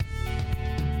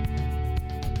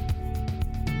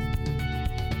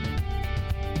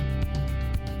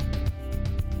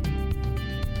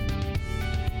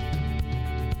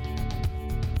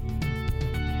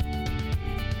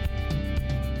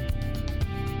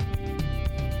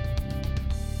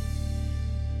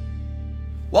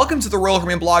Welcome to the Royal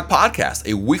Caribbean Blog Podcast,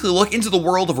 a weekly look into the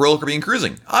world of Royal Caribbean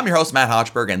cruising. I'm your host, Matt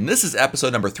Hochberg, and this is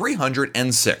episode number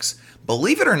 306.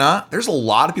 Believe it or not, there's a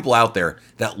lot of people out there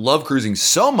that love cruising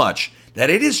so much that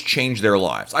it has changed their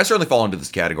lives. I certainly fall into this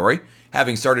category,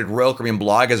 having started Royal Caribbean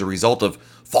Blog as a result of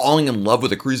falling in love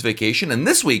with a cruise vacation, and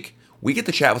this week, we get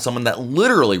to chat with someone that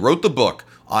literally wrote the book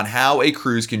on how a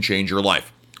cruise can change your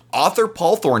life. Author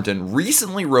Paul Thornton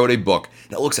recently wrote a book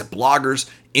that looks at bloggers,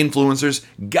 influencers,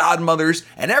 godmothers,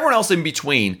 and everyone else in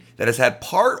between that has had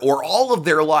part or all of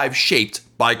their lives shaped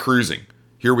by cruising.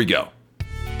 Here we go.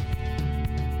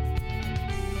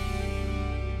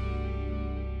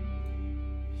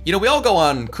 You know, we all go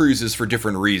on cruises for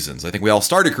different reasons. I think we all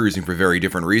started cruising for very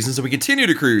different reasons, and we continue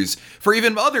to cruise for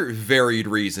even other varied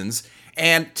reasons.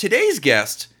 And today's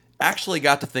guest actually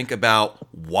got to think about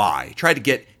why. Tried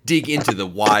to dig into the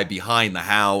why behind the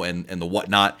how and the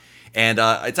whatnot. And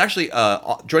it's actually,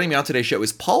 joining me on today's show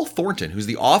is Paul Thornton, who's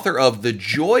the author of The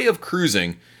Joy of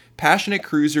Cruising, Passionate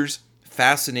Cruisers,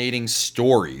 Fascinating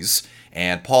Stories.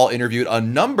 And Paul interviewed a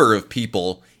number of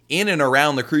people in and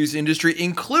around the cruise industry,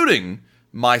 including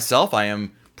myself. I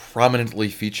am prominently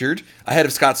featured ahead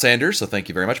of Scott Sanders, so thank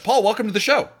you very much. Paul, welcome to the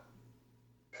show.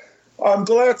 I'm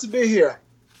glad to be here.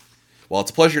 Well,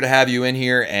 it's a pleasure to have you in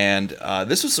here, and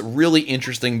this was a really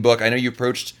interesting book. I know you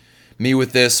approached me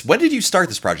with this. When did you start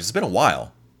this project? It's been a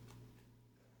while.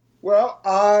 Well,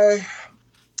 I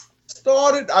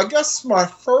guess my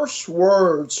first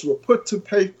words were put to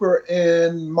paper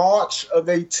in March of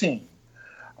 18.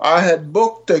 I had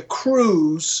booked a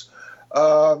cruise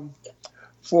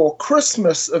for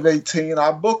Christmas of 18.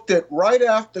 I booked it right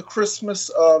after Christmas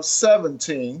of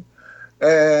 17,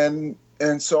 and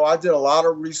so I did a lot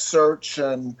of research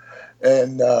and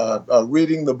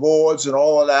reading the boards and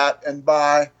all of that. And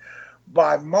by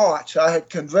March, I had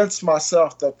convinced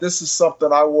myself that this is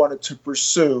something I wanted to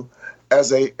pursue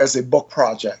as a book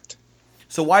project.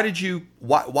 So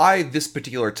why this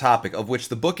particular topic, of which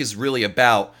the book is really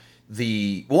about?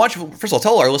 Why don't you, first of all,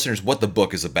 tell our listeners what the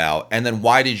book is about, and then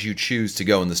why did you choose to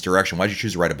go in this direction? Why did you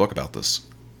choose to write a book about this?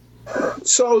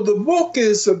 So the book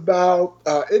is about,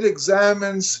 it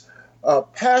examines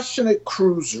passionate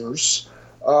cruisers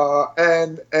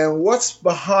and what's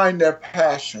behind their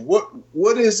passion.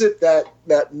 What is it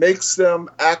that makes them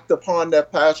act upon their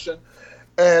passion,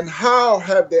 and how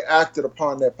have they acted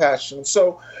upon their passion?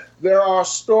 So there are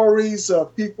stories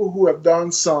of people who have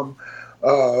done some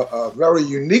very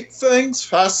unique things,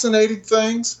 fascinating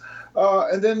things,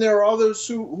 and then there are others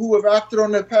who have acted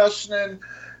on their passion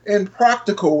in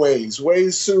practical ways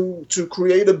to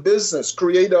create a business,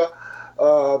 create a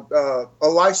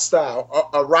lifestyle,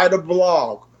 write a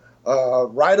blog,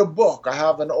 write a book. I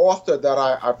have an author that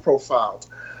I profiled.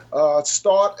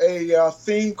 Start a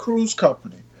theme cruise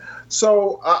company.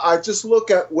 So I just look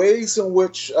at ways in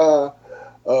which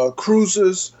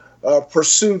cruisers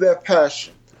pursue their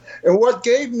passion. And what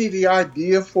gave me the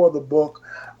idea for the book,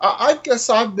 I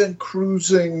guess I've been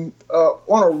cruising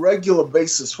on a regular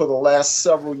basis for the last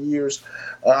several years.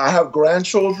 I have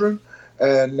grandchildren,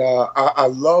 and I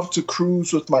love to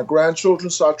cruise with my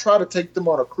grandchildren, so I try to take them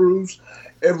on a cruise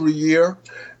every year.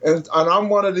 And I'm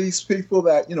one of these people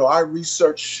that, I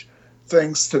research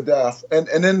things to death. And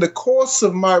in the course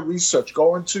of my research,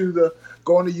 going to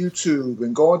YouTube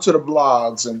and going to the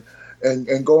blogs and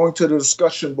going to the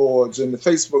discussion boards and the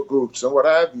Facebook groups and what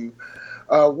have you,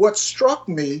 what struck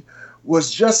me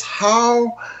was just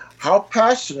how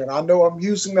passionate, I know I'm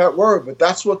using that word, but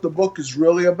that's what the book is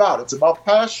really about. It's about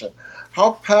passion,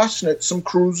 how passionate some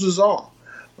cruisers are.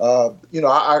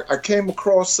 I came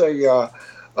across a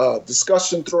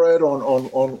discussion thread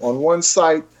on one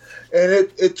site, and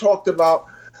it talked about,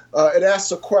 it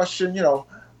asked a question,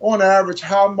 on average,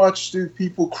 how much do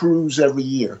people cruise every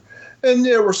year? And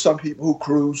there were some people who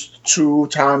cruised 2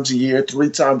 times a year, 3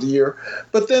 times a year.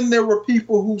 But then there were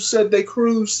people who said they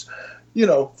cruised,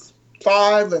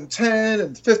 5 and 10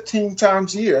 and 15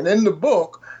 times a year. And in the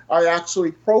book, I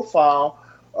actually profile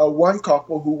one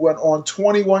couple who went on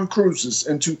 21 cruises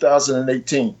in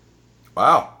 2018.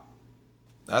 Wow.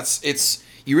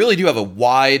 You really do have a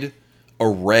wide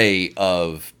array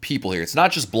of people here. It's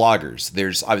not just bloggers. There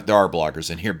are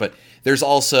bloggers in here, but there's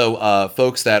also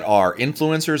folks that are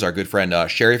influencers. Our good friend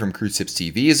Sherry from Cruise Tips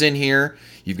TV is in here.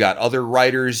 You've got other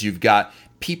writers. You've got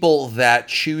people that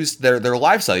choose their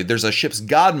lifestyle. There's a ship's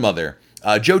godmother.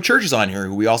 Joe Church is on here,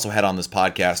 who we also had on this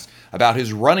podcast about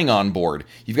his running on board.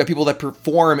 You've got people that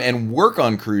perform and work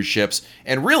on cruise ships,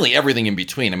 and really everything in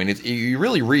between. I mean, you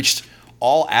really reached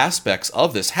all aspects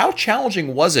of this. How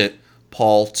challenging was it,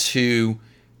 Paul, to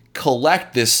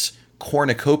collect this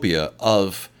cornucopia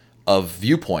of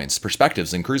viewpoints,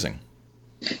 perspectives in cruising?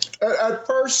 At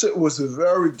first, it was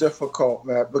very difficult,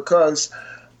 Matt, because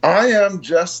I am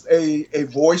just a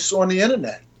voice on the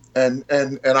internet. And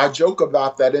I joke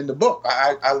about that in the book.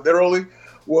 I literally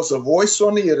was a voice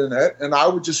on the internet, and I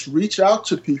would just reach out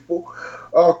to people,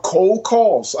 cold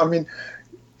calls. I mean,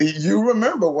 you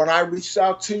remember when I reached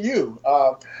out to you.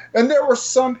 And there were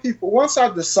some people, once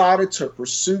I decided to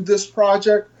pursue this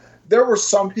project, there were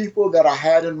some people that I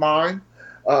had in mind.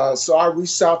 So I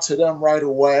reached out to them right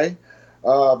away.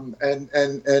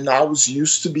 And I was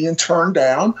used to being turned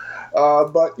down.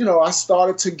 But, I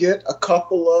started to get a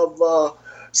couple of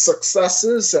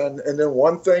successes, and then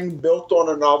one thing built on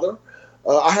another.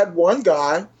 I had one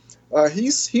guy.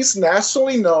 He's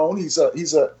nationally known. He's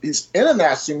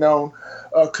internationally known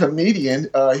comedian.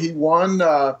 He won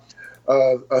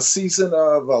a season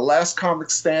of Last Comic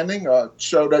Standing, a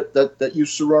show that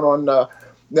used to run on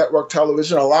network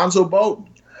television. Alonzo Bowden,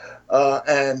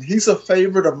 and he's a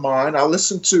favorite of mine. I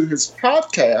listen to his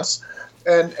podcast,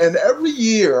 and every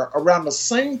year around the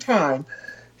same time,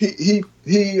 he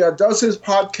does his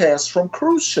podcast from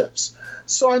cruise ships.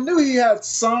 So I knew he had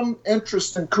some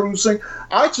interest in cruising.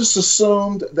 I just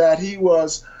assumed that he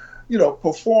was,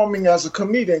 performing as a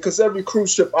comedian, because every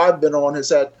cruise ship I've been on has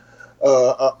had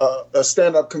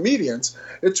stand-up comedians.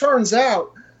 It turns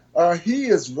out he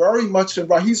is very much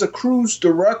involved. He's a cruise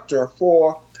director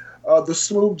for the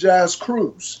Smooth Jazz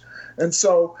Cruise, and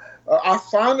so I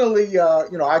finally,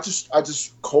 I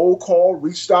just cold call,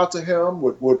 reached out to him,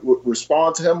 would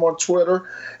respond to him on Twitter,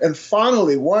 and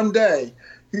finally one day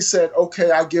he said,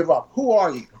 "Okay, I give up. Who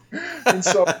are you?" And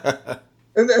so,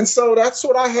 and so that's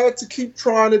what I had to keep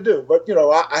trying to do. But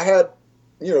I had,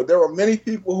 there were many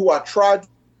people who I tried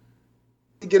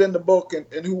to get in the book, and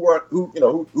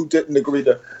who didn't agree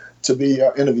to be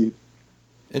interviewed.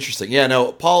 Interesting. Yeah,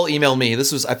 no, Paul emailed me.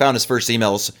 I found his first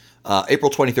emails, April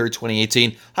 23rd,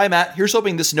 2018. Hi, Matt. Here's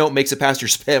hoping this note makes it past your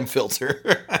spam filter.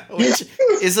 Which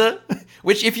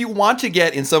if you want to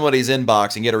get in somebody's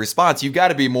inbox and get a response, you've got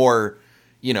to be more,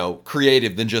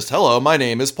 creative than just, hello, my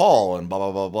name is Paul, and blah,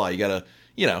 blah, blah, blah. You got to,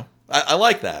 I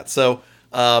like that. So,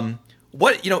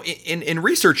 what, in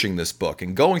researching this book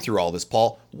and going through all this,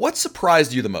 Paul, what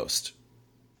surprised you the most?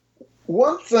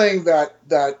 One thing that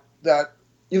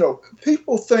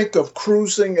people think of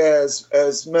cruising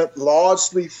as meant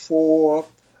largely for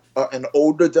an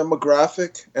older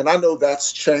demographic, and I know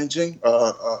that's changing.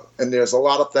 And there's a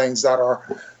lot of things that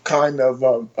are kind of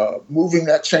moving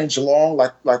that change along,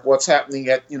 like what's happening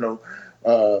at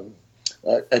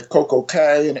Coco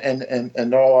Cay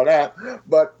and all of that.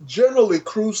 But generally,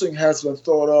 cruising has been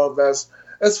thought of as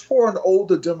for an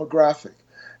older demographic,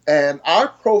 and I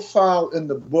profile in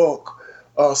the book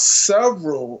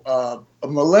several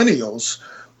millennials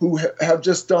who have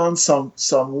just done some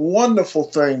wonderful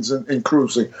things in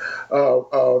cruising.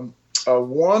 One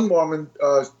woman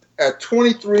at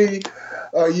 23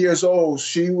 years old,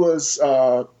 she was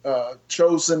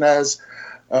chosen as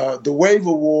the Wave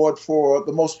Award for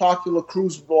the most popular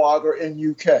cruise blogger in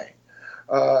UK.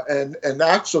 And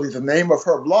actually, the name of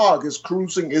her blog is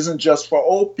 "Cruising Isn't Just for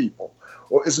Old People,"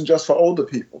 or isn't just for older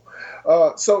people.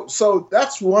 So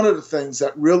that's one of the things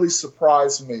that really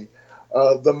surprised me,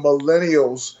 the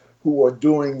millennials who are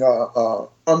doing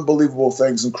unbelievable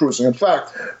things in cruising. In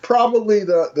fact, probably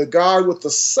the guy with the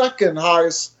second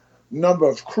highest number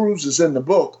of cruises in the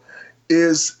book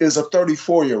is a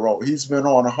 34-year-old. He's been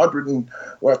on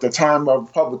at the time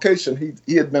of publication,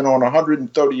 he had been on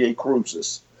 138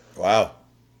 cruises. Wow.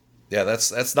 Yeah,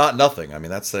 that's not nothing. I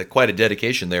mean, that's quite a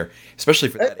dedication there, especially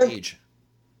for that age.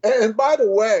 And by the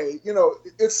way,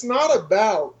 it's not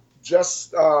about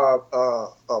just a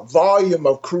volume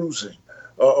of cruising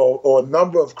or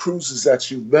number of cruises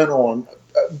that you've been on.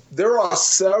 There are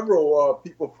several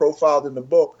people profiled in the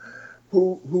book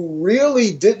who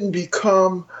really didn't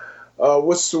become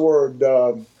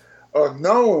known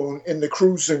in the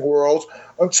cruising world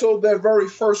until their very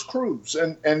first cruise,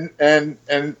 and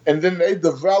then they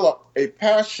develop a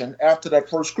passion after that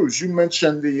first cruise. You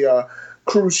mentioned the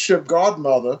cruise ship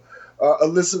godmother,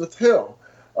 Elizabeth Hill.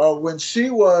 When she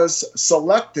was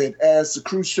selected as the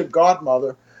cruise ship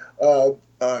godmother,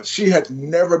 she had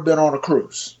never been on a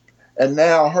cruise, and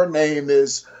now her name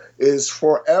is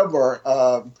forever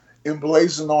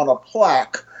emblazoned on a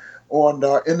plaque on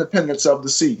Independence of the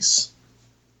Seas.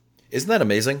 Isn't that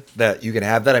amazing that you can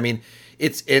have that? I mean,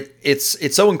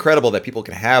 it's so incredible that people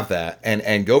can have that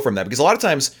and go from that, because a lot of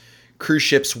times cruise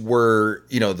ships were,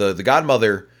 the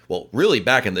godmother. Well, really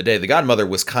back in the day, the godmother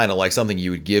was kind of like something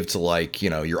you would give to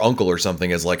your uncle or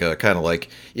something, as like a kind of like,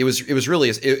 it was really,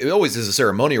 it always is a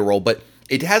ceremonial role, but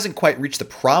it hasn't quite reached the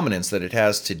prominence that it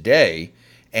has today.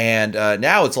 And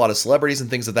now it's a lot of celebrities and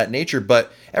things of that nature.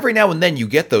 But every now and then you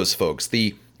get those folks.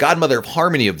 The godmother of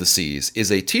Harmony of the Seas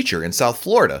is a teacher in South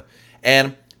Florida.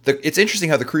 And it's interesting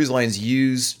how the cruise lines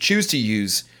choose to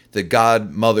use the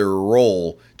godmother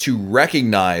role to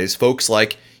recognize folks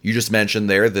like you just mentioned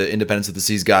there, the Independence of the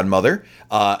Seas godmother.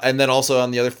 And then also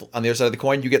on the other side of the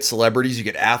coin, you get celebrities, you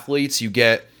get athletes, you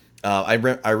get I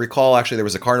recall actually there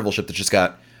was a Carnival ship that just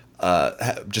got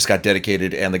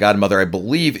dedicated, and the godmother, I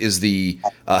believe, is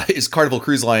is Carnival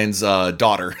Cruise Line's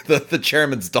daughter, the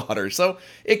chairman's daughter. So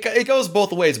it goes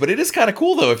both ways, but it is kind of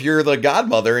cool though if you're the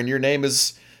godmother and your name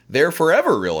is there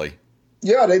forever, really.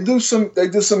 Yeah, they do some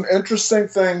interesting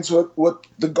things with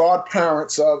the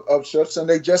godparents of ships, and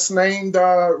they just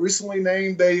recently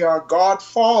named a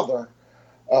godfather.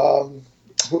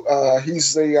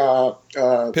 He's the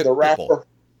rapper. Pitbull.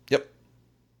 Yep.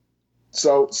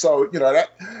 So that,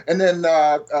 and then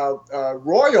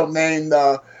Royal named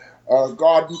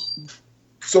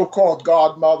so-called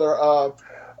godmother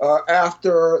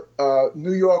after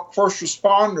New York first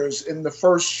responders in the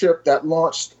first ship that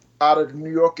launched out of the New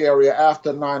York area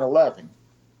after 9/11.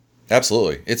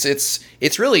 Absolutely.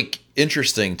 It's really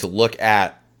interesting to look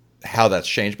at how that's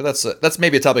changed, but that's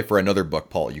maybe a topic for another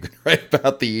book, Paul. You can write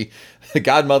about the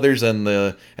godmothers and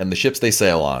the ships they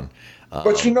sail on.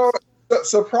 But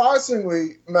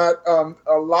surprisingly, Matt,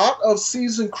 a lot of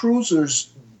seasoned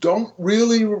cruisers don't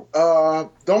realize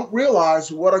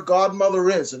what a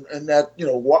godmother is, and that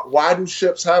why do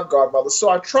ships have godmothers. So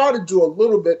I try to do a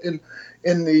little bit in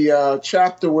the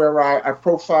chapter where I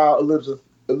profile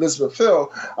Elizabeth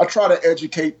Phil. I try to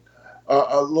educate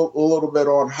a little bit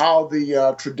on how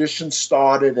the tradition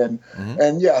started,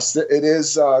 and yes, it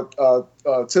is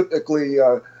typically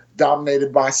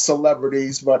dominated by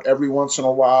celebrities, but every once in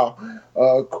a while,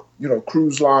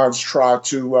 cruise lines try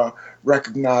to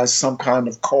recognize some kind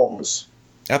of cause.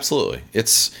 Absolutely.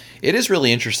 It is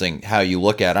really interesting how you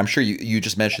look at it. I'm sure you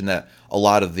just mentioned that a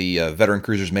lot of the veteran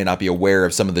cruisers may not be aware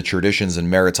of some of the traditions and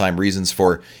maritime reasons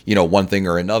for, one thing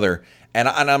or another. And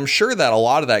I'm sure that a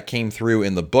lot of that came through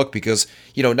in the book because,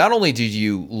 not only did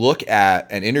you look at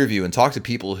and interview and talk to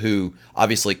people who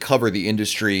obviously cover the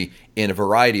industry in a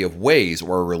variety of ways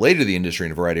or are related to the industry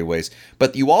in a variety of ways,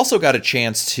 but you also got a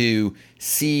chance to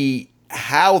see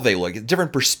how they look at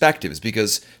different perspectives,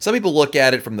 because some people look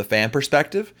at it from the fan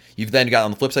perspective. You've then got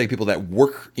on the flip side people that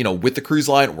work, with the cruise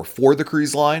line or for the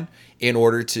cruise line in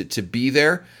order to be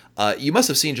there. You must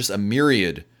have seen just a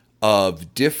myriad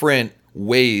of different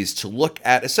ways to look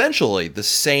at essentially the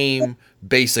same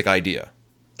basic idea.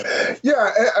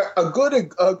 Yeah, a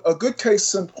good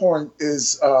case in point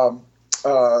is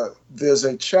there's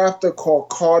a chapter called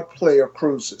Card Player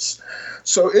Cruises.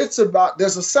 So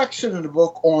there's a section in the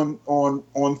book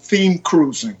on theme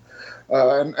cruising.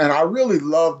 And I really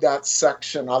love that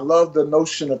section. I love the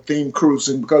notion of theme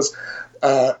cruising because,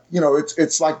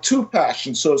 it's like two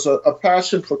passions. So it's a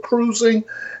passion for cruising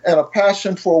and a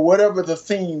passion for whatever the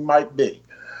theme might be.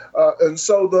 And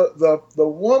so the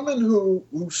woman who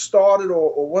started,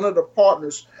 or one of the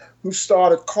partners who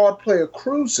started Card Player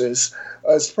Cruises,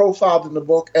 is profiled in the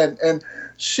book, and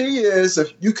she is,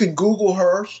 if you can Google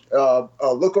her,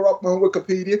 look her up on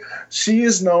Wikipedia, she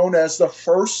is known as the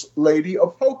First Lady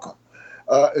of Poker.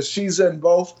 She's in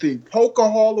both the Poker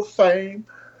Hall of Fame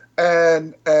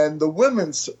and the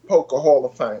Women's Poker Hall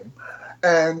of Fame,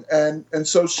 and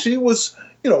so she was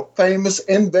famous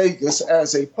in Vegas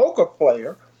as a poker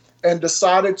player, and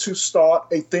decided to start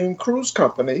a themed cruise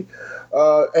company,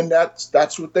 and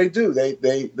that's what they do.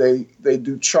 They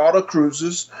do charter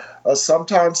cruises.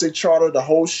 Sometimes they charter the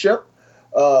whole ship.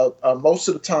 Most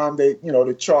of the time they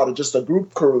charter just a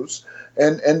group cruise,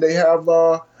 and they have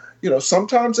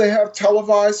sometimes they have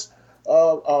televised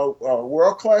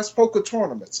world-class poker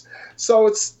tournaments. So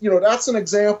it's that's an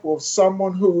example of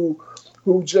someone who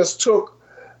just took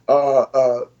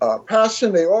a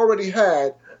passion they already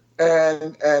had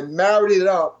and married it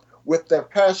up with their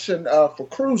passion for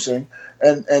cruising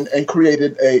and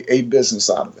created a business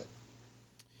out of it.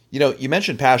 You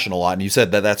mentioned passion a lot, and you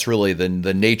said that that's really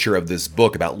the nature of this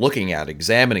book, about looking at,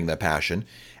 examining that passion.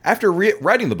 After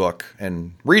writing the book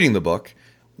and reading the book,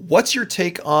 what's your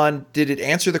take on, did it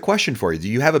answer the question for you? Do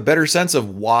you have a better sense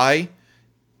of why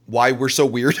we're so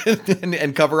weird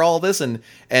and cover all this? And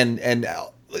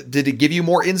did it give you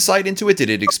more insight into it?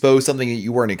 Did it expose something that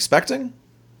you weren't expecting?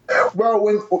 Well,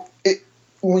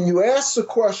 when you ask the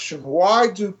question,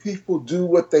 why do people do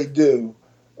what they do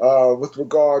with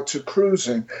regard to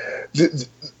cruising, they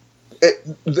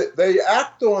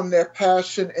act on their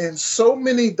passion in so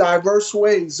many diverse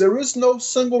ways. There is no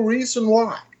single reason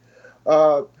why.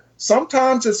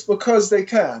 Sometimes it's because they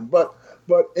can, but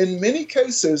in many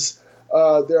cases,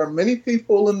 There are many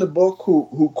people in the book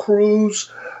who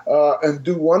cruise and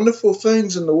do wonderful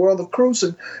things in the world of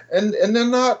cruising, and they're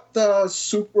not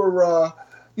super,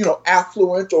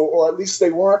 affluent, or at least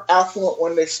they weren't affluent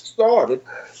when they started.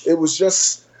 It was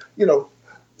just,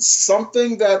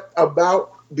 something that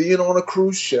about being on a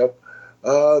cruise ship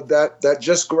that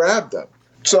just grabbed them.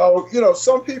 So,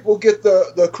 some people get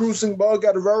the cruising bug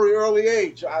at a very early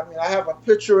age. I mean, I have a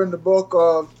picture in the book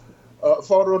of a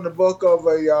photo in the book of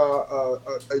a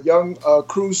young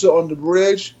cruiser on the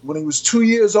bridge when he was 2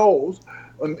 years old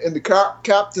in the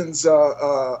captain's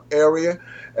area.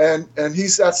 And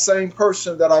he's that same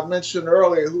person that I mentioned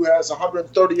earlier who has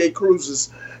 138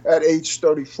 cruises at age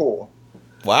 34.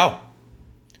 Wow.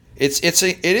 It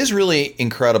is really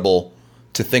incredible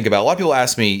to think about. A lot of people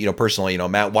ask me, personally,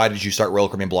 Matt, why did you start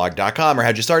RoyalCaribbeanBlog.com, or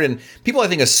how'd you start? And people, I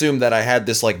think, assume that I had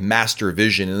this like master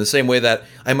vision in the same way that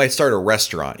I might start a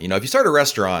restaurant. If you start a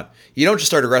restaurant, you don't just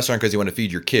start a restaurant because you want to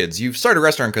feed your kids. You start a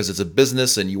restaurant because it's a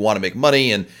business and you want to make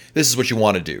money, and this is what you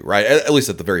want to do, right? At least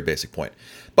at the very basic point.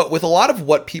 But with a lot of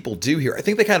what people do here, I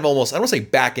think they kind of almost, I don't want to say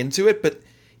back into it, but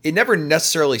it never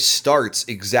necessarily starts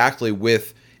exactly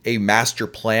with a master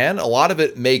plan. A lot of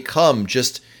it may come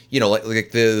just,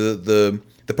 like the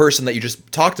person that you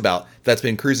just talked about that's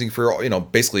been cruising for,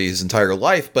 basically his entire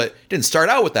life, but didn't start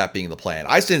out with that being the plan.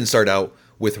 I didn't start out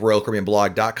with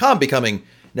RoyalCaribbeanBlog.com becoming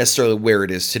necessarily where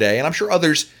it is today. And I'm sure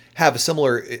others have a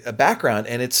similar background.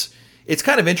 And it's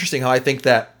kind of interesting how I think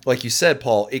that, like you said,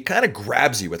 Paul, it kind of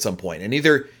grabs you at some point, and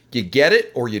either you get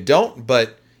it or you don't.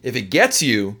 But if it gets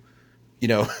you,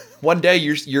 one day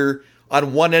you're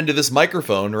on one end of this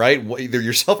microphone, right? Either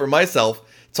yourself or myself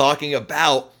talking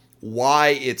about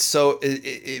why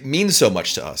it means so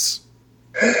much to us.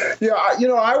 Yeah,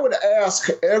 I would ask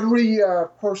every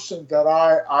person that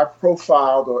I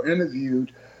profiled or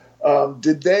interviewed,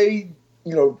 did they,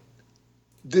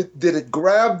 did it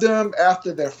grab them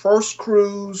after their first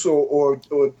cruise, or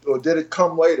did it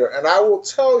come later? And I will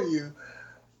tell you,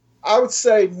 I would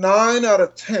say 9 out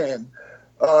of 10,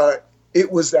 it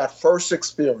was that first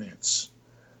experience.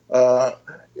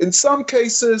 In some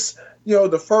cases,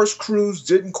 the first cruise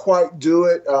didn't quite do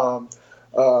it.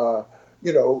 A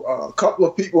couple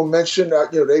of people mentioned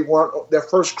that, they weren't their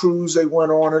first cruise they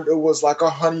went on, and it was like a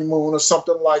honeymoon or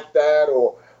something like that,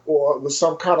 or it was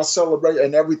some kind of celebration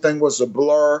and everything was a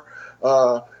blur.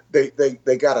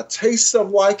 They got a taste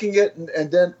of liking it,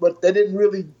 but it didn't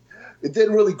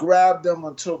really grab them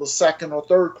until the second or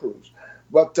third cruise.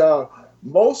 But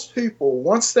most people,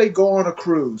 once they go on a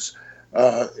cruise,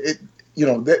 they're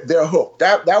hooked.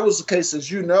 That was the case, as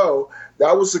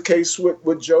that was the case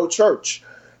with Joe Church.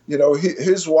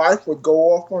 His wife would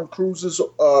go off on cruises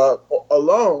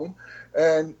alone,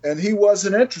 and he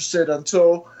wasn't interested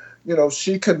until,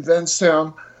 she convinced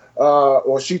him,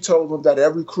 or she told him that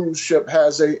every cruise ship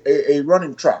has a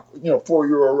running track. For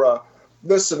your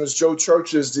listeners, Joe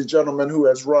Church is the gentleman who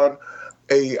has run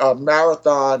a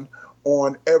marathon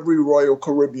on every Royal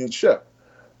Caribbean ship.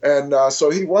 And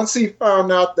so once he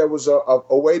found out there was a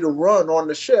way to run on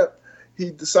the ship, he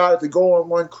decided to go on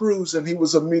one cruise, and he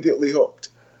was immediately hooked.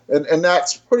 And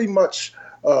that's pretty much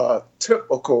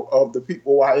typical of the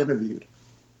people I interviewed.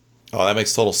 Oh, that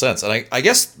makes total sense. And I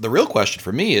guess the real question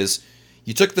for me is,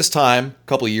 you took this time, a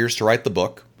couple of years, to write the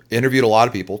book, interviewed a lot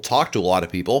of people, talked to a lot of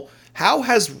people. How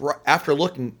has, after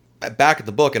looking back at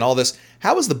the book and all this,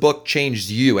 how has the book changed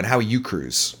you and how you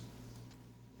cruise?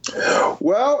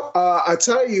 Well, I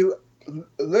tell you,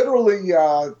 literally,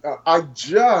 I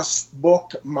just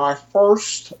booked my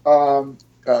first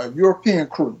European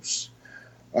cruise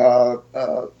from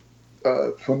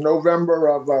November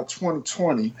of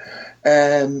 2020,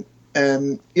 and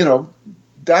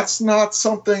that's not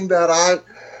something that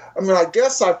I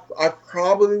guess I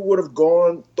probably would have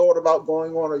thought about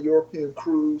going on a European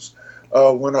cruise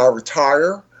when I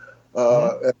retire.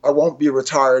 I won't be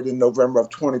retired in November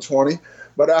of 2020.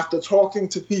 But after talking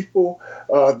to people,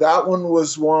 that one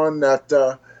was one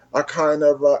that I kind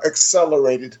of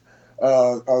accelerated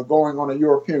going on a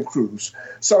European cruise.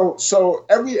 So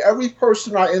every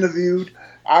person I interviewed,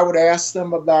 I would ask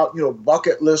them about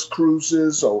bucket list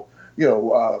cruises, or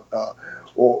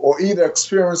or either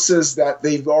experiences that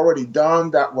they've already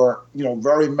done that were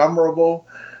very memorable,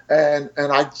 and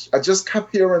I just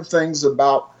kept hearing things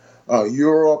about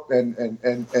Europe,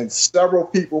 and several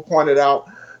people pointed out.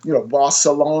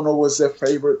 Barcelona was their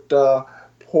favorite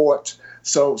port,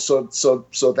 so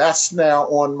that's now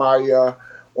on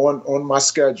my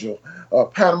schedule.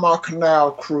 Panama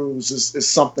Canal cruise is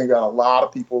something that a lot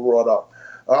of people brought up.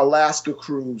 Alaska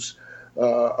cruise,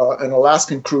 an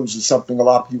Alaskan cruise is something a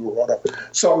lot of people brought up.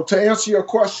 So to answer your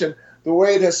question, the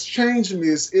way it has changed me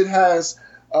is it has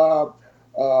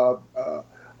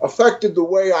affected the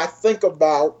way I think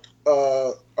about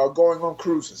going on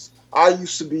cruises. I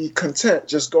used to be content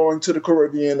just going to the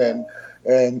Caribbean and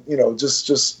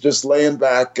just laying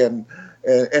back and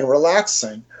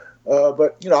relaxing.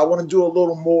 But I want to do a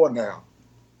little more now.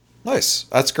 Nice.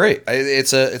 That's great.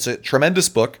 It's a tremendous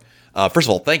book. First of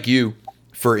all, thank you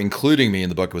for including me in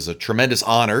the book. It was a tremendous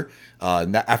honor.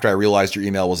 After I realized your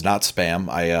email was not spam,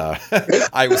 I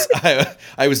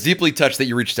was deeply touched that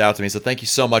you reached out to me. So thank you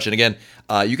so much. And again,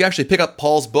 you can actually pick up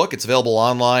Paul's book. It's available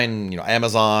online,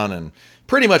 Amazon, and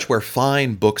pretty much where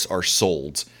fine books are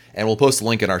sold. And we'll post a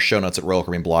link in our show notes at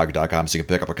RoyalCaribbeanBlog.com so you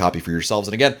can pick up a copy for yourselves.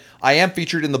 And again, I am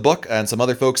featured in the book and some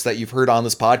other folks that you've heard on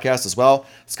this podcast as well.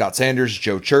 Scott Sanders,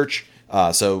 Joe Church.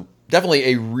 So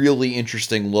definitely a really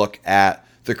interesting look at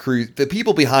the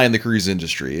people behind the cruise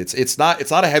industry. It's not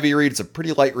a heavy read. It's a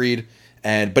pretty light read,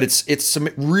 but it's some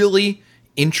really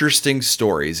interesting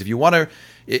stories. If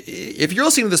you're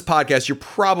listening to this podcast, you're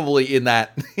probably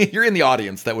you're in the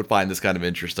audience that would find this kind of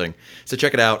interesting. So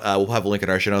check it out. We'll have a link in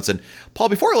our show notes. And Paul,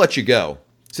 before I let you go,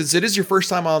 since it is your first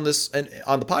time on the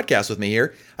podcast with me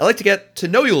here, I'd like to get to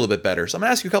know you a little bit better. So I'm going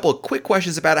to ask you a couple of quick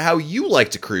questions about how you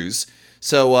like to cruise.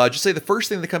 So just say the first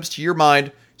thing that comes to your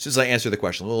mind as soon as I answer the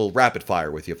question. A little rapid fire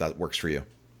with you if that works for you.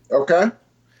 Okay. All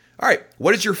right.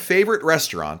 What is your favorite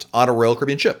restaurant on a Royal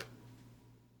Caribbean ship?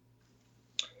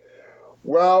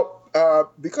 Well,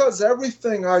 because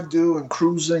everything I do in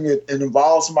cruising, it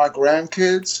involves my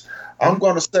grandkids, I'm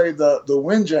going to say the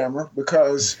Windjammer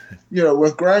because,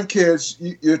 with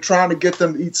grandkids, you're trying to get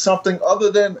them to eat something other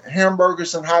than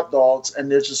hamburgers and hot dogs. And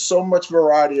there's just so much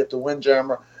variety at the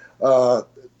Windjammer,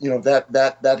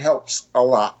 that helps a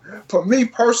lot. For me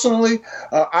personally,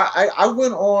 I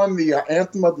went on the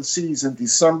Anthem of the Seas in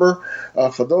December.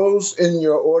 For those in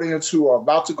your audience who are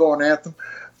about to go on Anthem,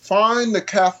 find the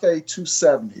Cafe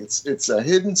 270. It's a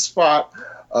hidden spot.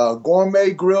 Gourmet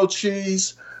grilled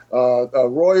cheese,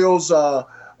 Royal's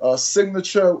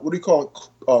signature. What do you call it?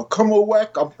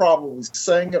 Kummelweck. I'm probably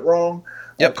saying it wrong.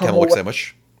 Yep, Kummelweck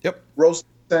sandwich. Yep, roast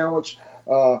sandwich.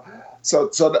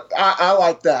 So I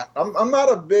like that. I'm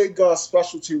not a big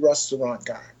specialty restaurant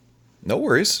guy. No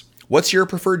worries. What's your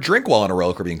preferred drink while on a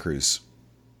Royal Caribbean cruise?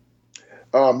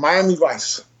 Miami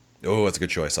Vice. Oh, that's a good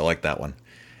choice. I like that one.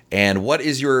 And what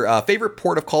is your favorite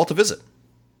port of call to visit?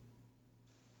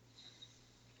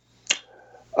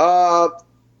 Believe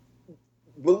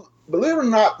it or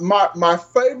not,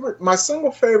 my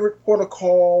single favorite port of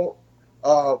call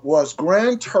was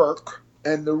Grand Turk,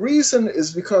 and the reason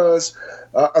is because,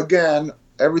 again,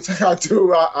 everything I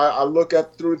do, I look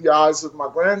at through the eyes of my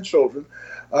grandchildren.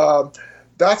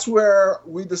 That's where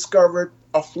we discovered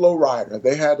a flow rider.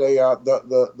 They had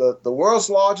the world's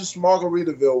largest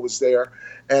Margaritaville was there,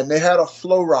 and they had a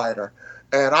flow rider.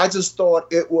 And I just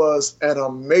thought it was an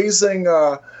amazing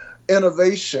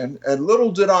innovation. And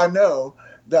little did I know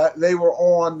that they were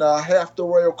on half the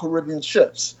Royal Caribbean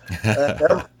ships.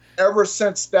 Ever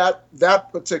since that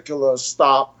particular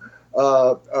stop,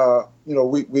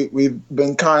 we've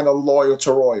been kind of loyal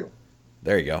to Royal.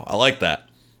 There you go. I like that.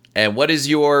 And what's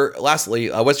your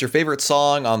favorite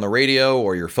song on the radio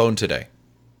or your phone today?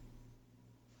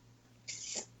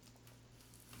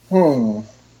 I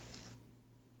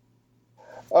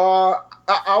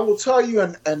will tell you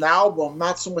an album,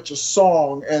 not so much a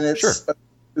song, and it's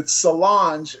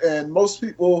Solange, and most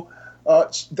people,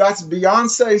 that's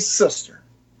Beyonce's sister.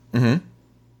 Mm-hmm.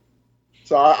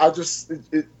 So I just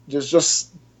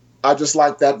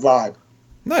like that vibe.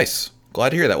 Nice.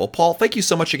 Glad to hear that. Well, Paul, thank you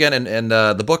so much again. And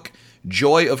the book,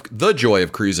 The Joy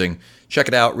of Cruising, check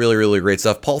it out. Really, really great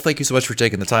stuff. Paul, thank you so much for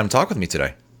taking the time to talk with me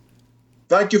today.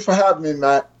 Thank you for having me,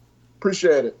 Matt.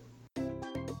 Appreciate it.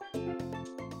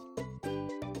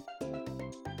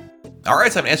 All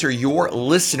right, time to answer your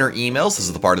listener emails. This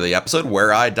is the part of the episode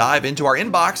where I dive into our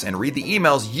inbox and read the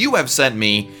emails you have sent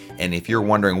me. And if you're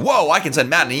wondering, whoa, I can send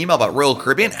Matt an email about Royal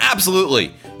Caribbean?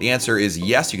 Absolutely. The answer is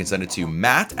yes. You can send it to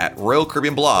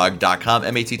matt@royalcaribbeanblog.com,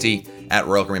 M-A-T-T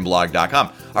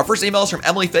 @royalcaribbeanblog.com. Our first email is from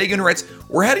Emily Fagan, who writes,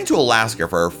 we're heading to Alaska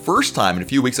for our first time in a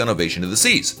few weeks on Ovation of the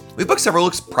Seas. We booked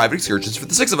several private excursions for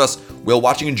the 6 of us, whale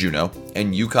watching in Juneau,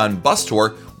 and Yukon bus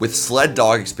tour with sled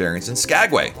dog experience in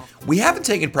Skagway. We haven't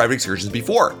taken private excursions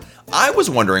before. I was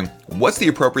wondering, what's the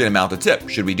appropriate amount to tip?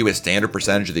 Should we do a standard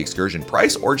percentage of the excursion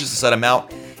price or just a set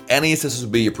amount? Any assistance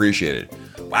would be appreciated.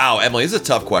 Wow, Emily, this is a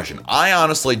tough question. I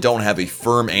honestly don't have a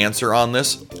firm answer on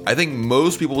this. I think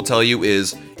most people will tell you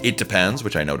is it depends,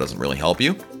 which I know doesn't really help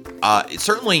you.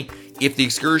 Certainly, if the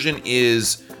excursion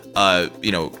is,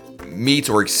 meets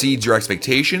or exceeds your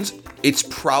expectations, it's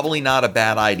probably not a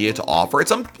bad idea to offer it.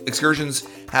 Some excursions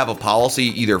have a policy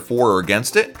either for or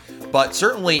against it, but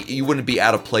certainly you wouldn't be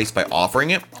out of place by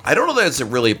offering it. I don't know that it's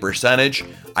really a percentage.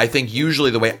 I think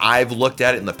usually the way I've looked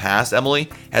at it in the past, Emily,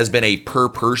 has been a per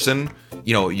person.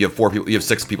 You know, you have 4 people, you have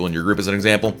 6 people in your group as an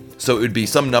example. So it would be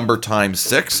some number times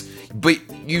 6, but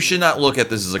you should not look at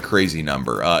this as a crazy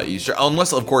number.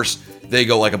 Unless, of course, they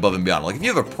go like above and beyond. Like if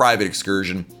you have a private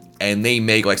excursion and they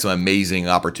make like some amazing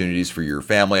opportunities for your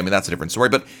family, I mean, that's a different story.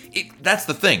 But that's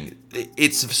the thing.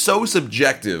 It's so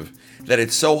subjective that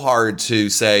it's so hard to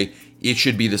say it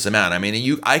should be this amount. I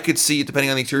mean, I could see it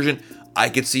depending on the excursion. I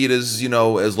could see it as,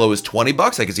 as low as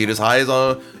 $20. I could see it as high as,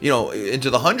 into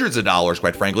the hundreds of dollars,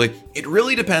 quite frankly. It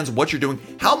really depends what you're doing,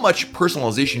 how much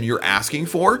personalization you're asking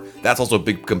for. That's also a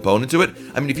big component to it.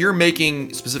 I mean, if you're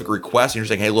making specific requests and you're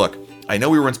saying, hey, look, I know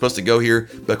we weren't supposed to go here,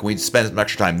 but can we spend some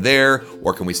extra time there?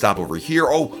 Or can we stop over here?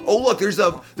 Oh, look, there's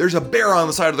a bear on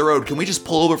the side of the road. Can we just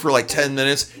pull over for like 10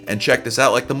 minutes and check this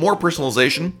out? Like the more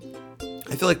personalization,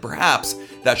 I feel like perhaps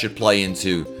that should play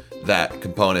into that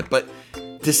component. But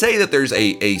to say that there's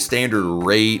a standard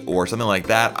rate or something like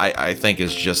that, I think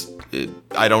is just,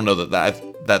 I don't know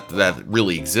that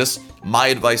really exists. My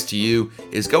advice to you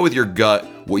is go with your gut,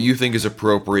 what you think is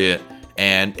appropriate.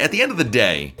 And at the end of the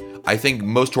day, I think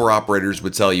most tour operators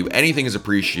would tell you anything is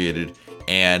appreciated,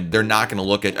 and they're not going to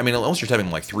look at, I mean, unless you're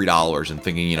typing like $3 and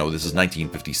thinking, this is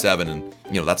 1957 and,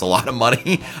 that's a lot of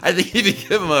money. I think if you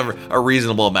give them a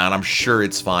reasonable amount, I'm sure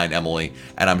it's fine, Emily,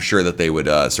 and I'm sure that they would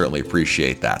certainly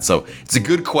appreciate that. So it's a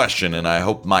good question, and I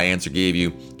hope my answer gave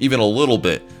you even a little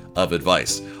bit of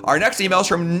advice. Our next email is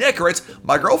from Nick, who writes,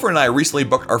 my girlfriend and I recently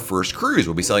booked our first cruise.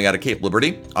 We'll be sailing out of Cape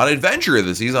Liberty on Adventure of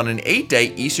the Seas on an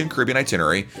 8-day Eastern Caribbean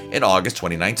itinerary in August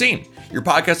 2019. Your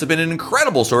podcast has been an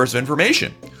incredible source of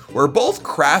information. We're both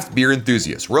craft beer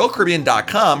enthusiasts.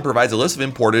 RoyalCaribbean.com provides a list of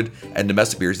imported and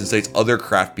domestic beers and states other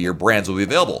craft beer brands will be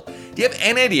available. Do you have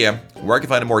any idea where I can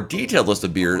find a more detailed list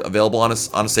of beers available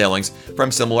on sailings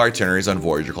from similar itineraries on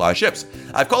Voyager-class ships?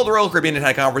 I've called the Royal Caribbean and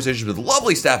had conversations with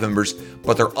lovely staff members,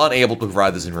 but they're unable to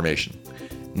provide this information.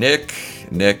 Nick,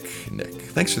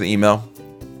 thanks for the email.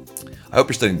 I hope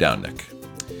you're studying down, Nick.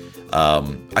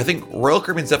 I think Royal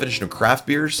Caribbean's definition of craft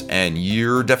beers and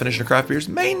your definition of craft beers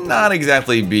may not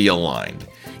exactly be aligned.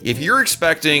 If you're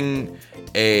expecting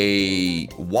a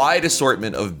wide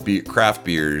assortment of craft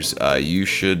beers, you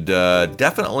should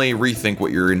definitely rethink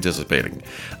what you're anticipating.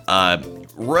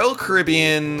 Royal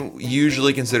Caribbean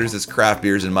usually considers its craft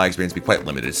beers, in my experience, to be quite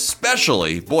limited,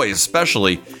 especially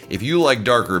if you like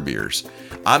darker beers.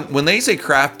 When they say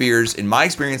craft beers, in my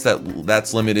experience,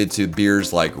 that's limited to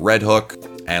beers like Red Hook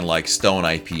and like Stone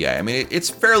IPA. I mean, it's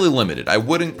fairly limited.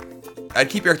 I'd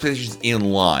keep your expectations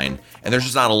in line, and there's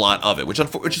just not a lot of it, which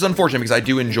is unfortunate because I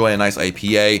do enjoy a nice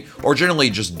IPA or generally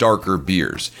just darker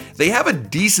beers. They have a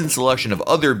decent selection of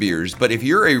other beers, but if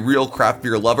you're a real craft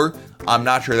beer lover, I'm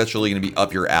not sure that's really going to be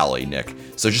up your alley, Nick.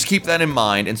 So just keep that in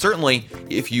mind, and certainly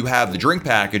if you have the drink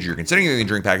package, you're considering the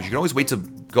drink package, you can always wait to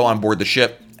go on board the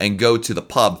ship and go to the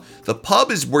pub. The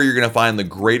pub is where you're going to find the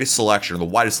greatest selection, or the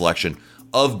widest selection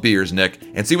of beers, Nick,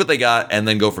 and see what they got, and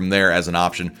then go from there as an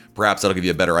option. Perhaps that'll give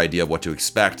you a better idea of what to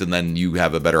expect, and then you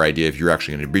have a better idea if you're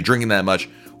actually going to be drinking that much,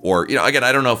 or, again,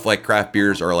 I don't know if like craft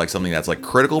beers are like something that's like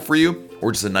critical for you,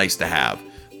 or just a nice to have,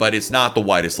 but it's not the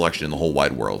widest selection in the whole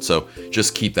wide world, so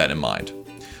just keep that in mind.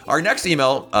 Our next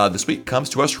email this week comes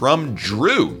to us from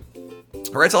Drew.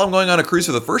 All right, so I'm going on a cruise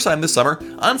for the first time this summer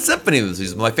on Symphony of the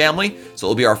Seas with my family, so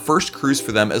it'll be our first cruise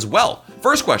for them as well.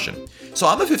 First question. So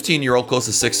I'm a 15-year-old close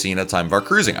to 16 at the time of our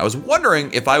cruising. I was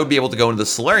wondering if I would be able to go into the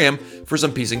solarium for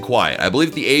some peace and quiet. I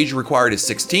believe the age required is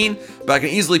 16, but I can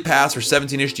easily pass for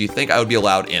 17-ish. Do you think I would be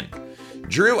allowed in?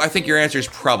 Drew, I think your answer is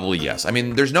probably yes. I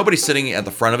mean, there's nobody sitting at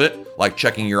the front of it, like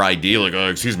checking your ID, like,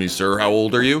 excuse me, sir, how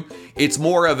old are you? It's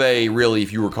more of a, really,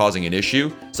 if you were causing an issue,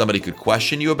 somebody could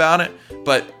question you about it,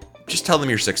 but just tell them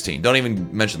you're 16. Don't even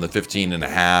mention the 15 and a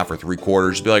half or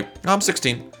 3/4. Just be like, oh, I'm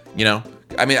 16,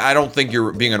 I mean, I don't think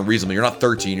you're being unreasonable. You're not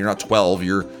 13, you're not 12,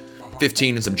 you're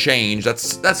 15 and some change.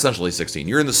 That's essentially 16.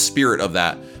 You're in the spirit of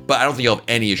that, but I don't think you'll have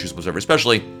any issues whatsoever,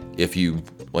 especially if you,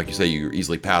 like you say, you're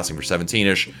easily passing for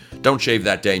 17-ish. Don't shave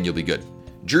that day and you'll be good.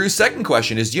 Drew's second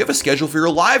question is, do you have a schedule for your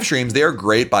live streams? They are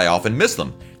great, but I often miss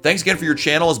them. Thanks again for your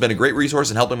channel. It's been a great resource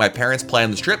in helping my parents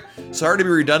plan this trip. Sorry to be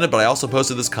redundant, but I also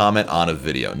posted this comment on a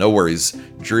video. No worries,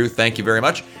 Drew. Thank you very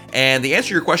much. And the answer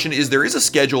to your question is there is a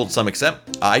schedule to some extent.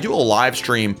 I do a live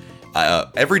stream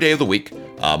every day of the week.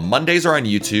 Mondays are on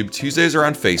YouTube. Tuesdays are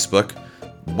on Facebook.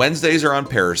 Wednesdays are on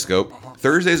Periscope.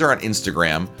 Thursdays are on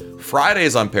Instagram.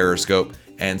 Fridays on Periscope.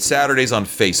 And Saturdays on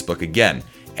Facebook again.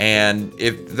 And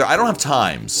if I don't have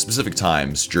times, specific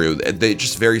times, Drew, it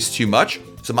just varies too much.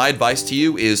 So my advice to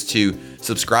you is to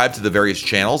subscribe to the various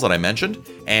channels that I mentioned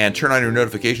and turn on your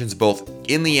notifications both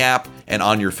in the app and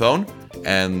on your phone.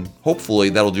 And hopefully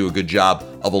that'll do a good job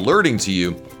of alerting to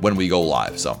you when we go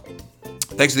live. So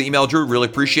thanks for the email, Drew. Really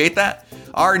appreciate that.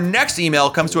 Our next email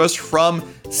comes to us from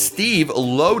Steve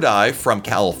Lodi from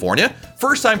California.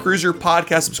 First-time cruiser,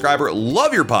 podcast subscriber.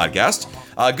 Love your podcast.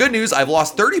 Good news, I've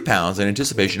lost 30 pounds in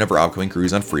anticipation of our upcoming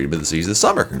cruise on Freedom of the Seas this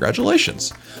summer.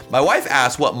 Congratulations. My wife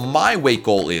asked what my weight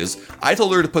goal is. I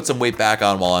told her to put some weight back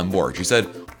on while on board. She said,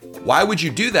 why would you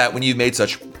do that when you've made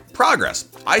such progress?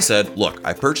 I said, look,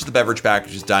 I purchased the beverage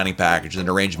packages, dining packages, and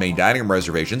arranged main dining room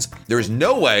reservations. There is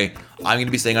no way I'm going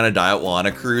to be staying on a diet while on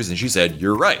a cruise. And she said,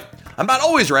 you're right. I'm not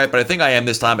always right, but I think I am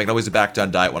this time. I can always be back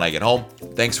on diet when I get home.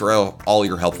 Thanks for all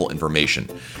your helpful information.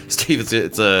 Steve,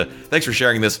 thanks for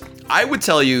sharing this. I would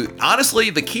tell you, honestly,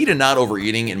 the key to not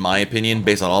overeating, in my opinion,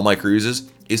 based on all my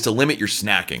cruises, is to limit your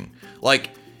snacking.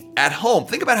 Like, at home,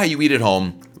 think about how you eat at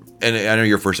home. And I know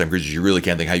you're first-time cruisers, you really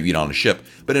can't think how you eat on a ship.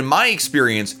 But in my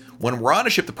experience, when we're on a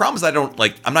ship, the problem is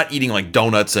I'm not eating like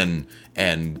donuts and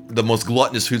the most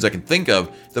gluttonous foods I can think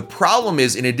of. The problem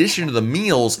is, in addition to the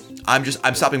meals, I'm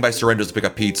stopping by Sorrento's to pick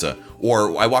up pizza,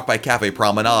 or I walk by Cafe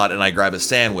Promenade and I grab a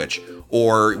sandwich,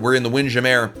 or we're in the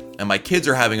Windjammer and my kids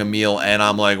are having a meal and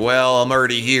I'm like, well, I'm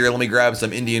already here, let me grab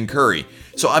some Indian curry.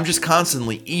 So I'm just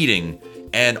constantly eating,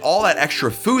 and all that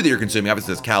extra food that you're consuming,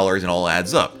 obviously there's calories and all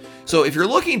adds up. So if you're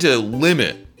looking to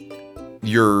limit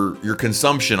your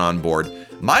consumption on board,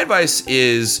 my advice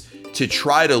is to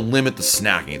try to limit the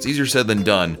snacking. It's easier said than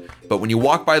done, but when you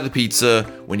walk by the pizza,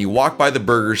 when you walk by the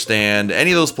burger stand,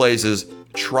 any of those places,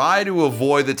 try to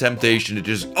avoid the temptation to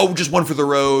just one for the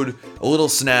road, a little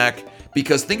snack,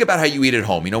 because think about how you eat at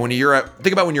home. You know,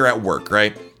 think about when you're at work,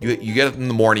 right? You get up in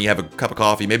the morning, you have a cup of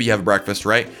coffee, maybe you have breakfast,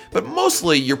 right? But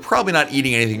mostly you're probably not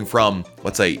eating anything from,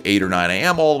 let's say, 8 or 9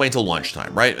 a.m. all the way until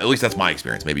lunchtime, right? At least that's my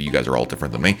experience. Maybe you guys are all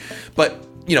different than me. But,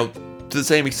 to the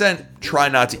same extent, try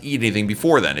not to eat anything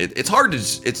before then. It's hard to,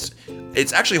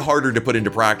 it's actually harder to put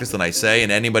into practice than I say,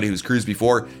 and anybody who's cruised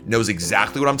before knows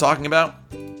exactly what I'm talking about.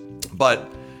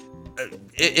 But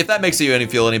if that makes you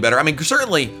feel any better, I mean,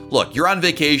 certainly, look, you're on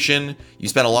vacation, you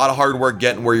spent a lot of hard work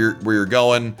getting where you're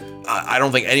going. I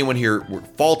don't think anyone here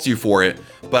faults you for it,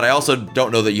 but I also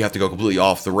don't know that you have to go completely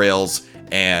off the rails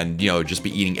and, just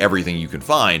be eating everything you can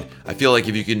find. I feel like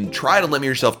if you can try to limit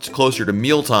yourself closer to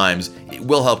meal times, it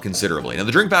will help considerably. Now,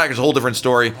 the drink pack is a whole different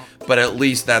story, but at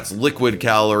least that's liquid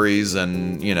calories,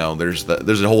 and, there's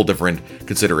a whole different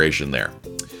consideration there.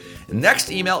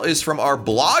 Next email is from our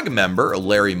blog member,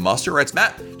 Larry Muster. Writes,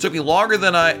 Matt, took me longer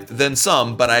than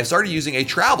some, but I started using a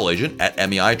travel agent at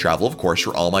MEI Travel, of course,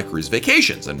 for all my cruise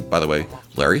vacations. And by the way,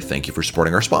 Larry, thank you for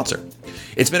supporting our sponsor.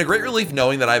 It's been a great relief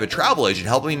knowing that I have a travel agent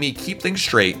helping me keep things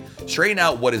straight, straighten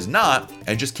out what is not,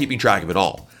 and just keeping track of it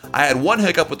all. I had one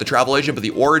hiccup with the travel agent, but the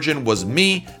origin was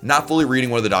me not fully reading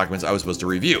one of the documents I was supposed to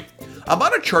review. I'm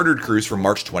on a chartered cruise from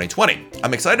March 2020.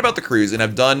 I'm excited about the cruise and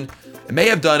may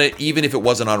have done it even if it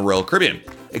wasn't on Royal Caribbean.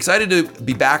 Excited to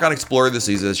be back on Explorer this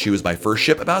season, as she was my first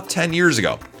ship about 10 years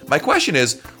ago. My question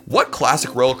is, what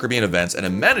classic Royal Caribbean events and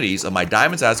amenities of my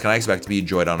Diamond status can I expect to be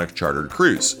enjoyed on a chartered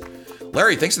cruise?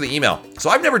 Larry, thanks for the email. So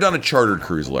I've never done a chartered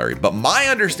cruise, Larry, but my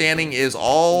understanding is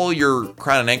all your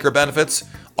Crown and Anchor benefits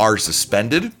are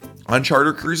suspended on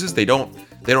charter cruises. They don't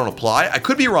apply. I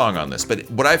could be wrong on this, but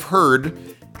what I've heard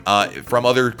from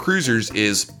other cruisers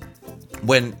is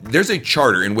when there's a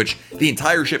charter in which the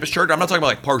entire ship is chartered, I'm not talking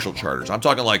about like partial charters. I'm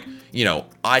talking like,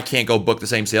 I can't go book the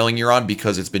same sailing you're on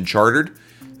because it's been chartered.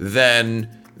 Then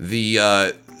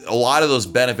a lot of those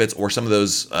benefits or some of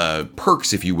those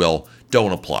perks, if you will,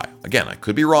 don't apply. Again, I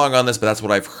could be wrong on this, but that's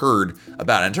what I've heard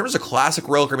about it. In terms of classic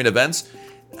Royal Caribbean events,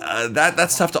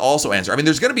 that's tough to also answer. I mean,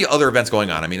 there's going to be other events going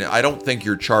on. I mean, I don't think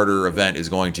your charter event is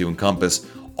going to encompass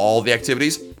all the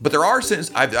activities, but there are,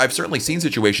 I've certainly seen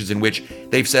situations in which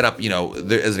they've set up,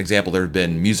 as an example, there have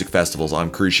been music festivals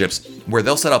on cruise ships where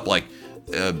they'll set up like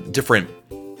different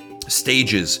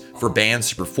stages for bands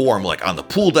to perform, like on the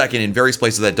pool deck and in various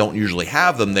places that don't usually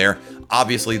have them there.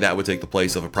 Obviously, that would take the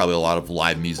place of probably a lot of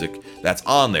live music that's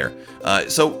on there.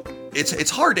 So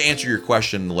it's hard to answer your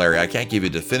question, Larry. I can't give you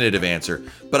a definitive answer,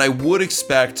 but I would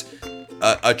expect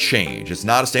a change. It's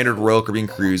not a standard Royal Caribbean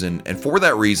cruise, and for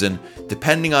that reason,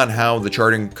 depending on how the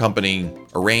chartering company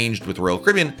arranged with Royal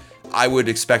Caribbean, I would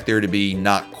expect there to be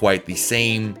not quite the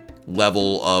same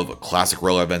level of classic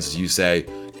Royal events, as you say,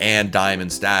 and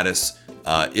Diamond status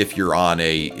if you're on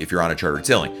a chartered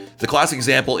sailing. The classic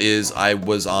example is I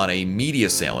was on a media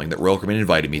sailing that Royal Caribbean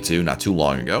invited me to not too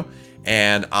long ago,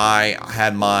 and I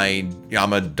had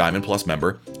I'm a Diamond Plus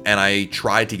member, and I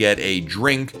tried to get a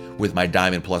drink with my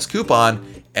Diamond Plus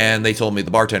coupon, And they told me,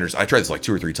 the bartenders, I tried this like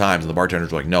 2 or 3 times, and the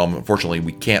bartenders were like, no, unfortunately,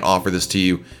 we can't offer this to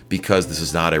you because this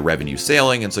is not a revenue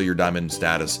sailing, and so your diamond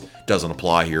status doesn't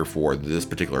apply here for this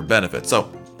particular benefit.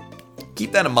 So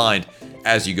keep that in mind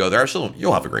as you go there. Still,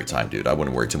 you'll have a great time, dude. I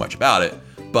wouldn't worry too much about it,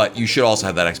 but you should also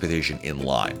have that expectation in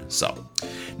line. So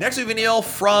next we have an email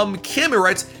from Kim, who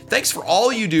writes, thanks for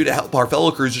all you do to help our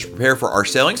fellow cruisers prepare for our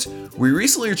sailings. We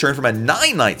recently returned from a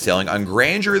 9-night sailing on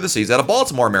Grandeur of the Seas out of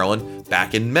Baltimore, Maryland,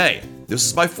 back in May. This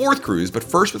is my 4th cruise, but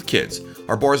first with kids.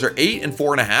 Our bars are 8 and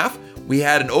 4.5. We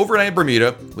had an overnight in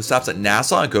Bermuda with stops at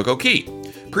Nassau and Coco Key.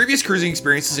 Previous cruising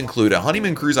experiences include a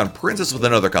honeymoon cruise on Princess with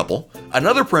another couple,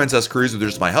 another Princess cruise with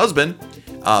just my husband,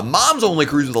 mom's only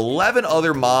cruise with 11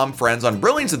 other mom friends on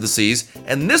Brilliance of the Seas,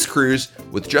 and this cruise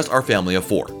with just our family of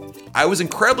 4. I was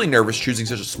incredibly nervous choosing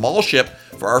such a small ship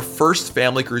for our first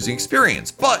family cruising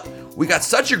experience, but we got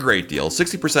such a great deal,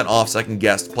 60% off second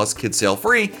guest plus kids sail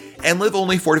free, and live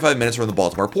only 45 minutes from the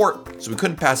Baltimore port, so we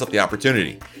couldn't pass up the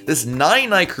opportunity. This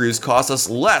 9-night cruise cost us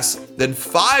less than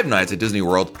 5 nights at Disney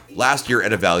World last year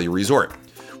at a value resort.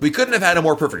 We couldn't have had a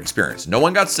more perfect experience. No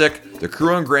one got sick, the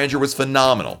crew on Grandeur was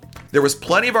phenomenal. There was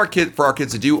plenty for our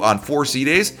kids to do on 4 sea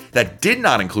days that did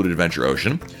not include Adventure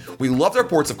Ocean. We loved our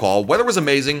ports of call, weather was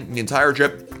amazing the entire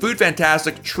trip, food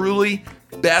fantastic, truly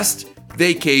best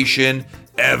vacation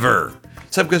ever.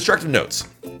 Some constructive notes.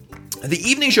 The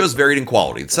evening shows varied in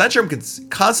quality. The Centrum can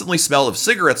constantly smell of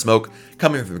cigarette smoke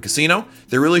coming from the casino.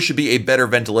 There really should be a better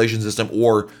ventilation system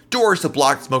or doors to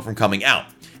block the smoke from coming out.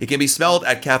 It can be smelled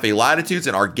at Cafe Latitudes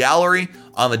in our gallery,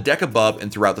 on the deck above,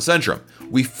 and throughout the Centrum.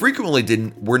 We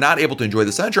frequently were not able to enjoy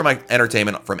the Centrum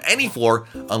entertainment from any floor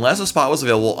unless a spot was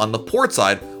available on the port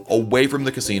side away from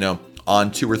the casino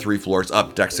on 2 or 3 floors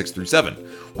up, deck 6 through 7.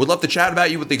 Would love to chat about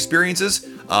you with the experiences.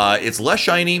 It's less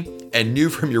shiny and new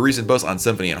from your recent post on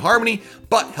Symphony and Harmony,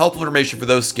 but helpful information for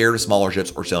those scared of smaller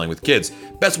ships or sailing with kids.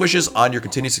 Best wishes on your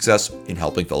continued success in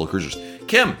helping fellow cruisers.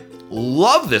 Kim,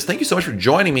 love this. Thank you so much for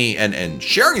joining me and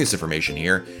sharing this information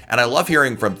here. And I love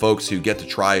hearing from folks who get to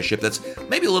try a ship that's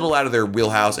maybe a little out of their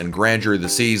wheelhouse and Grandeur of the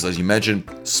Seas, as you mentioned,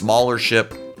 smaller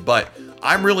ship, but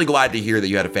I'm really glad to hear that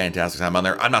you had a fantastic time on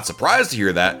there. I'm not surprised to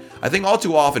hear that. I think all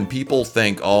too often people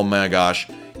think, oh my gosh,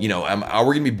 are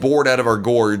we going to be bored out of our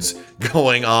gourds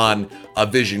going on a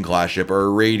Vision class ship or a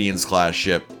Radiance class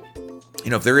ship?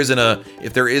 If there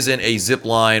isn't a zip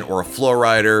line or a flow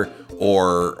rider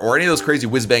or any of those crazy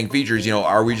whiz-bang features,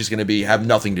 are we just going to have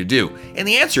nothing to do? And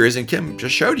the answer is, and Kim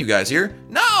just showed you guys here,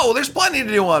 no, there's plenty to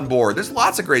do on board. There's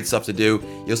lots of great stuff to do.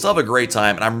 You'll still have a great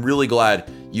time, and I'm really glad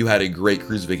you had a great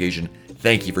cruise vacation.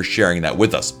 Thank you for sharing that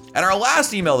with us. And our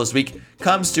last email this week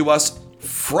comes to us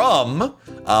from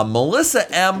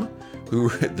Melissa M., who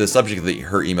the subject of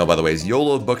her email, by the way, is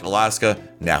YOLO booked Alaska,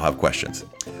 now have questions.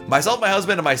 Myself, my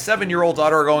husband, and my 7-year-old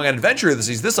daughter are going on Adventure of the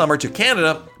Seas this summer to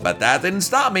Canada, but that didn't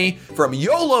stop me from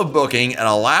YOLO booking an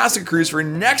Alaska cruise for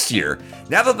next year.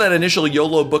 Now that initial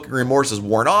YOLO booking remorse is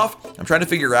worn off, I'm trying to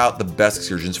figure out the best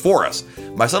excursions for us.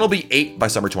 My son will be 8 by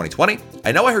summer 2020.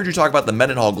 I know I heard you talk about the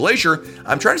Mendenhall Glacier.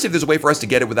 I'm trying to see if there's a way for us to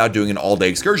get it without doing an all-day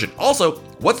excursion. Also,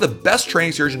 what's the best training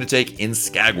excursion to take in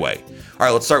Skagway? All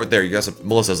right, let's start with there. You got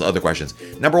Melissa's other questions.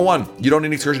 Number 1, you don't need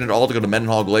an excursion at all to go to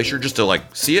Mendenhall Glacier just to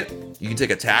see it. You can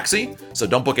take a taxi, so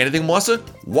don't book anything, Melissa.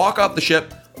 Walk off the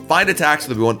ship, find a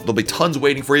taxi. There'll be tons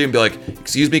waiting for you, and be like,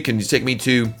 excuse me, can you take me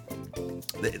to...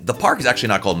 The park is actually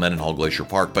not called Mendenhall Glacier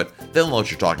Park, but they'll know what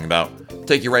you're talking about.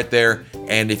 Take you right there,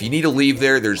 and if you need to leave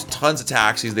there's tons of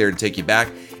taxis there to take you back.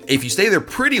 If you stay there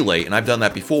pretty late, and I've done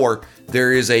that before,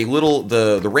 there is a little,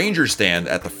 the ranger stand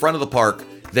at the front of the park.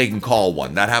 They can call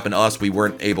one. That happened to us. We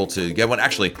weren't able to get one.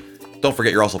 Actually, don't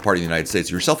forget you're also part of the United States.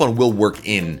 Your cell phone will work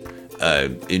in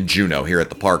Juneau here at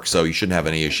the park, so you shouldn't have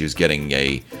any issues getting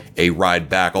a ride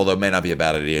back, although it may not be a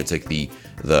bad idea to take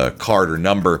the card or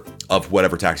number of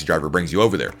whatever taxi driver brings you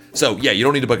over there. So yeah, you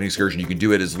don't need to book an excursion. You can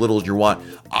do it as little as you want.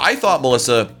 I thought,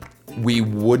 Melissa, we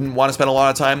wouldn't want to spend a lot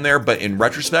of time there, but in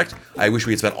retrospect, I wish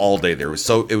we had spent all day there.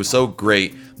 It was so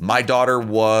great. My daughter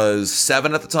was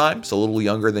 7 at the time, so a little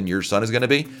younger than your son is going to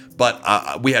be,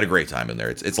 but we had a great time in there.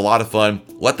 It's a lot of fun.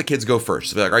 Let the kids go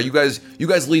first. So be like, all right, you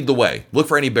guys lead the way. Look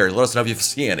for any bears. Let us know if you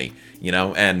see any,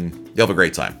 and you'll have a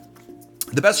great time.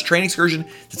 The best training excursion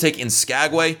to take in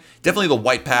Skagway, definitely the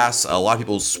White Pass. A lot of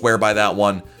people swear by that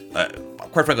one.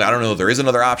 Quite frankly, I don't know if there is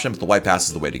another option, but the White Pass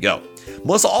is the way to go.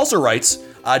 Melissa also writes,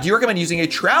 do you recommend using a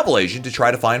travel agent to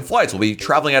try to find flights? We'll be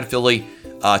traveling out of Philly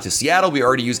to Seattle. We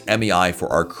already use MEI for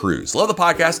our cruise. Love the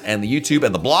podcast and the YouTube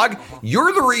and the blog.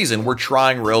 You're the reason we're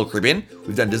trying Royal Caribbean.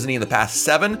 We've done Disney in the past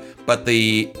 7, but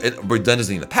we've done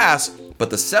Disney in the past, but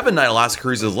the 7-night Alaska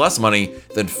cruise is less money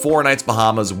than 4 nights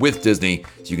Bahamas with Disney,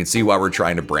 so you can see why we're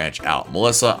trying to branch out.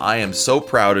 Melissa, I am so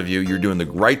proud of you. You're doing the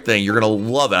right thing. You're going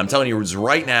to love it. I'm telling you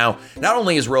right now, not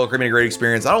only is Royal Caribbean a great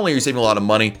experience, not only are you saving a lot of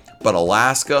money, but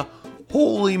Alaska,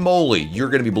 holy moly, you're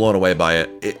going to be blown away by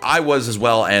it. I was as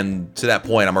well, and to that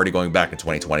point, I'm already going back in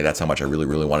 2020. That's how much I really,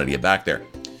 really wanted to get back there.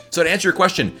 So to answer your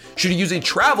question, should you use a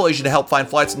travel agent to help find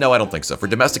flights? No, I don't think so. For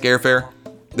domestic airfare,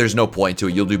 there's no point to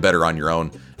it. You'll do better on your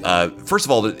own. First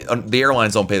of all, the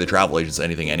airlines don't pay the travel agents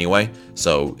anything anyway,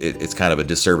 so it's kind of a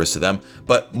disservice to them.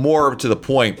 But more to the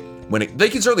point, they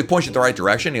can certainly point you in the right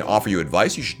direction and offer you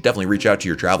advice. You should definitely reach out to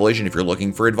your travel agent if you're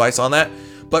looking for advice on that.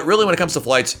 But really, when it comes to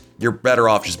flights, you're better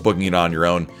off just booking it on your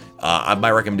own.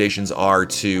 My recommendations are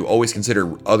to always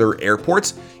consider other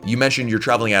airports. You mentioned you're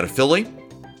traveling out of Philly,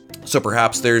 so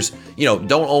perhaps there's, don't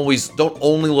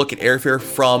only look at airfare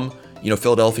from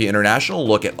Philadelphia International.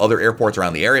 Look at other airports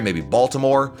around the area, maybe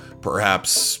Baltimore,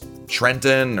 perhaps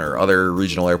Trenton, or other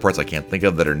regional airports I can't think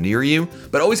of that are near you.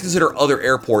 But always consider other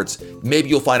airports. Maybe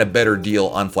you'll find a better deal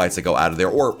on flights that go out of there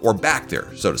or back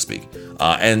there, so to speak.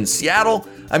 And Seattle,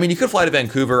 you could fly to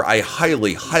Vancouver. I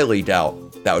highly, highly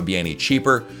doubt that would be any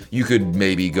cheaper. You could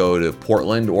maybe go to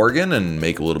Portland, Oregon, and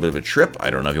make a little bit of a trip. I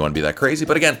don't know if you want to be that crazy,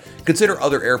 but again, consider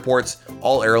other airports,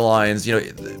 all airlines.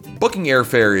 Booking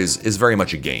airfare is very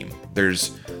much a game.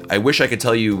 I wish I could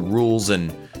tell you rules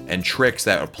and tricks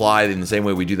that apply in the same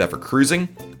way we do that for cruising,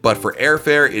 but for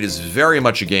airfare, it is very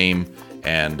much a game,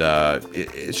 and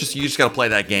it's just, you just got to play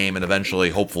that game, and eventually,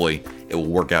 hopefully, it will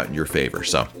work out in your favor.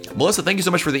 So, Melissa, thank you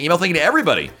so much for the email. Thank you to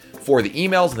everybody for the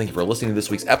emails, and thank you for listening to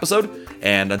this week's episode.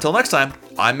 And until next time,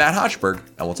 I'm Matt Hochberg,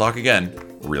 and we'll talk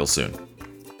again real soon.